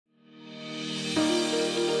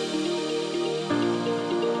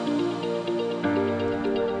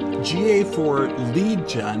GA4 lead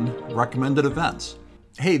gen recommended events.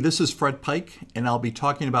 Hey, this is Fred Pike, and I'll be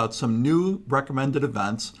talking about some new recommended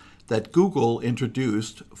events that Google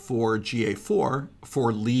introduced for GA4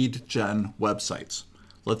 for lead gen websites.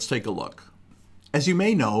 Let's take a look. As you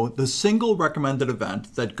may know, the single recommended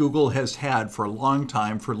event that Google has had for a long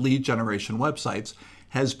time for lead generation websites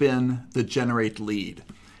has been the generate lead.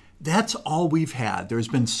 That's all we've had. There's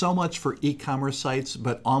been so much for e-commerce sites,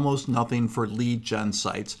 but almost nothing for lead gen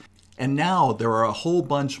sites. And now there are a whole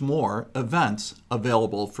bunch more events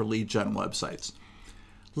available for lead gen websites.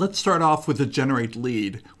 Let's start off with the generate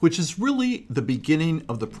lead, which is really the beginning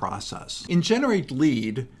of the process. In generate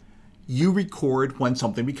lead, you record when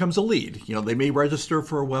something becomes a lead. You know, they may register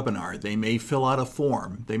for a webinar, they may fill out a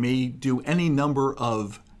form, they may do any number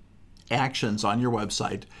of actions on your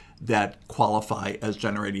website that qualify as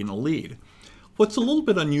generating a lead. What's a little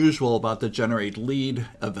bit unusual about the generate lead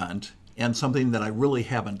event, and something that I really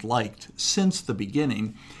haven't liked since the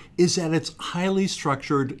beginning, is that it's highly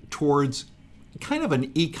structured towards kind of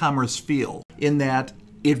an e-commerce feel, in that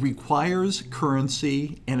it requires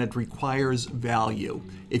currency and it requires value.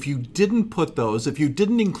 If you didn't put those, if you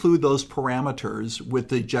didn't include those parameters with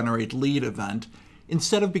the generate lead event,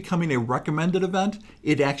 instead of becoming a recommended event,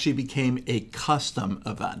 it actually became a custom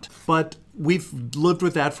event. But we've lived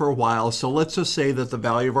with that for a while, so let's just say that the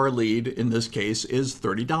value of our lead in this case is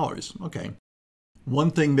 $30. Okay. One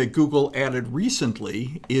thing that Google added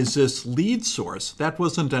recently is this lead source. That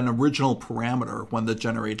wasn't an original parameter when the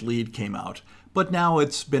generate lead came out, but now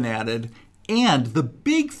it's been added. And the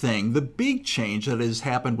big thing, the big change that has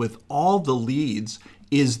happened with all the leads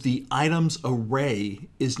is the items array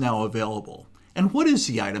is now available. And what is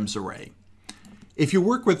the items array? If you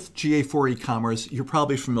work with GA4 e-commerce, you're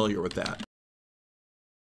probably familiar with that.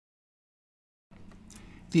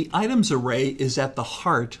 The items array is at the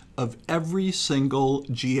heart of every single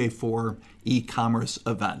GA4 e-commerce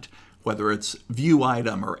event, whether it's view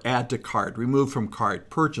item or add to cart, remove from cart,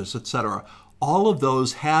 purchase, etc. All of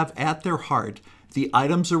those have at their heart the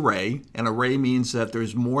items array. An array means that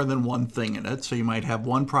there's more than one thing in it. So you might have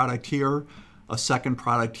one product here, a second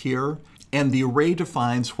product here, and the array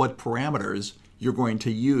defines what parameters you're going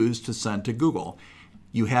to use to send to Google.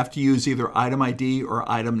 You have to use either item ID or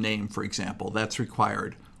item name, for example. That's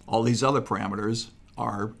required. All these other parameters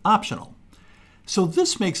are optional. So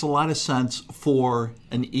this makes a lot of sense for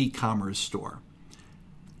an e-commerce store.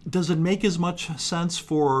 Does it make as much sense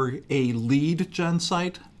for a lead gen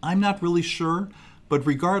site? I'm not really sure. But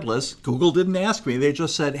regardless, Google didn't ask me. They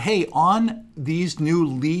just said, hey, on these new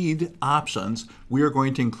lead options, we are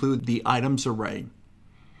going to include the items array.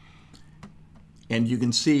 And you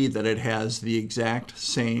can see that it has the exact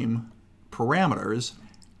same parameters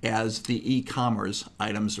as the e-commerce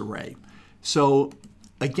items array. So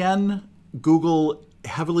again, Google,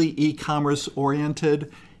 heavily e-commerce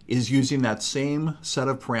oriented, is using that same set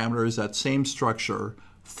of parameters, that same structure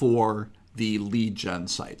for the lead gen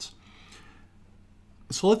sites.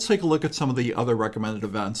 So let's take a look at some of the other recommended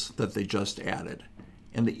events that they just added.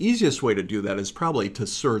 And the easiest way to do that is probably to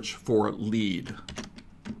search for lead.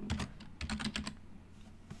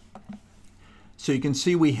 So you can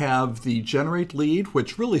see we have the generate lead,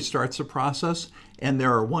 which really starts the process, and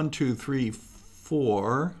there are 1, 2, 3,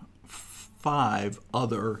 4, 5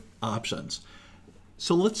 other options.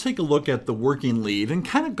 So let's take a look at the working lead and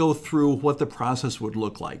kind of go through what the process would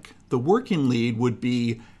look like. The working lead would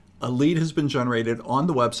be a lead has been generated on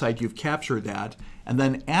the website, you've captured that, and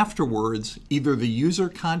then afterwards, either the user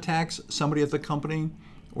contacts somebody at the company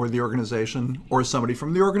or the organization, or somebody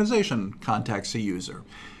from the organization contacts the user.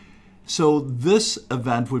 So this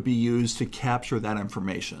event would be used to capture that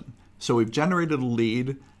information. So we've generated a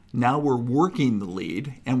lead, now we're working the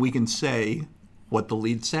lead, and we can say what the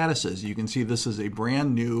lead status is. You can see this is a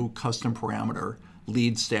brand new custom parameter,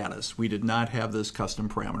 lead status. We did not have this custom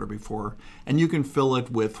parameter before, and you can fill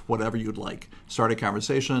it with whatever you'd like. Start a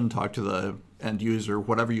conversation, talk to the end user,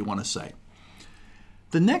 whatever you want to say.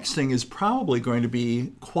 The next thing is probably going to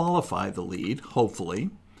be qualify the lead,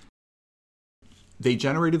 hopefully. They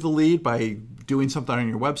generated the lead by doing something on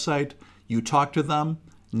your website. You talk to them.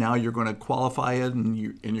 Now you're going to qualify it, and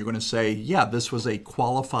you're going to say, yeah, this was a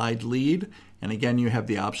qualified lead. And again, you have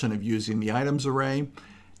the option of using the items array.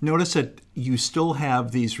 Notice that you still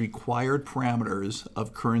have these required parameters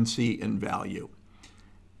of currency and value.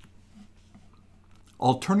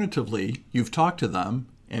 Alternatively, you've talked to them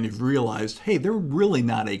and you've realized, hey, they're really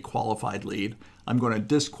not a qualified lead. I'm going to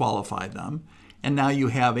disqualify them. And now you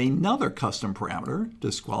have another custom parameter,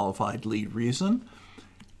 disqualified lead reason,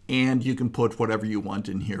 and you can put whatever you want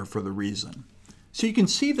in here for the reason. So you can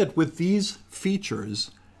see that with these features,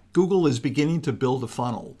 Google is beginning to build a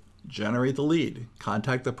funnel generate the lead,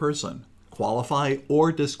 contact the person, qualify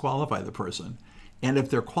or disqualify the person. And if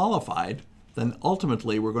they're qualified, then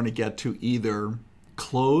ultimately we're going to get to either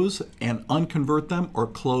close and unconvert them or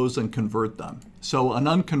close and convert them. So an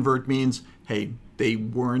unconvert means, hey, they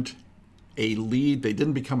weren't a lead, they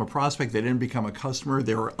didn't become a prospect, they didn't become a customer,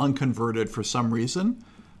 they were unconverted for some reason.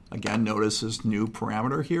 Again, notice this new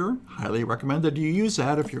parameter here. Highly recommended you use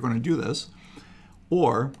that if you're going to do this.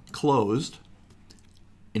 Or closed,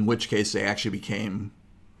 in which case they actually became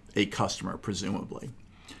a customer, presumably.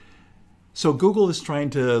 So Google is trying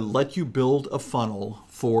to let you build a funnel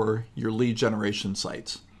for your lead generation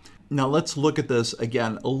sites. Now let's look at this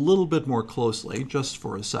again a little bit more closely, just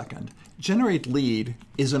for a second. Generate lead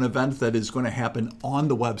is an event that is going to happen on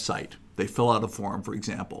the website. They fill out a form, for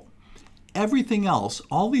example. Everything else,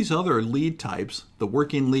 all these other lead types, the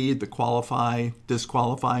working lead, the qualify,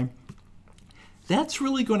 disqualify, that's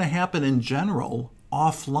really going to happen in general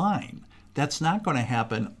offline. That's not going to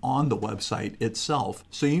happen on the website itself.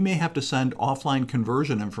 So you may have to send offline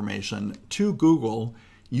conversion information to Google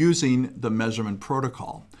using the measurement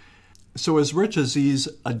protocol. So as rich as these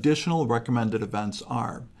additional recommended events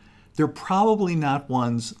are, they're probably not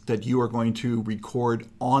ones that you are going to record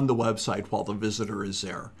on the website while the visitor is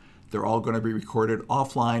there. They're all going to be recorded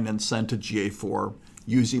offline and sent to GA4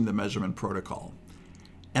 using the measurement protocol.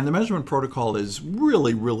 And the measurement protocol is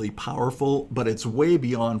really, really powerful, but it's way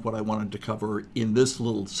beyond what I wanted to cover in this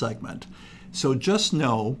little segment. So just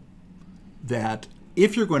know that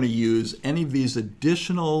if you're going to use any of these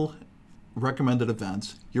additional recommended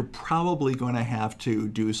events, you're probably going to have to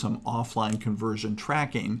do some offline conversion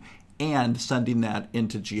tracking and sending that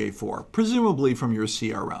into GA4, presumably from your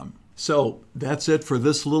CRM. So that's it for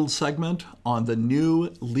this little segment on the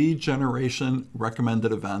new lead generation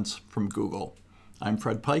recommended events from Google. I'm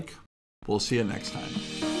Fred Pike. We'll see you next time.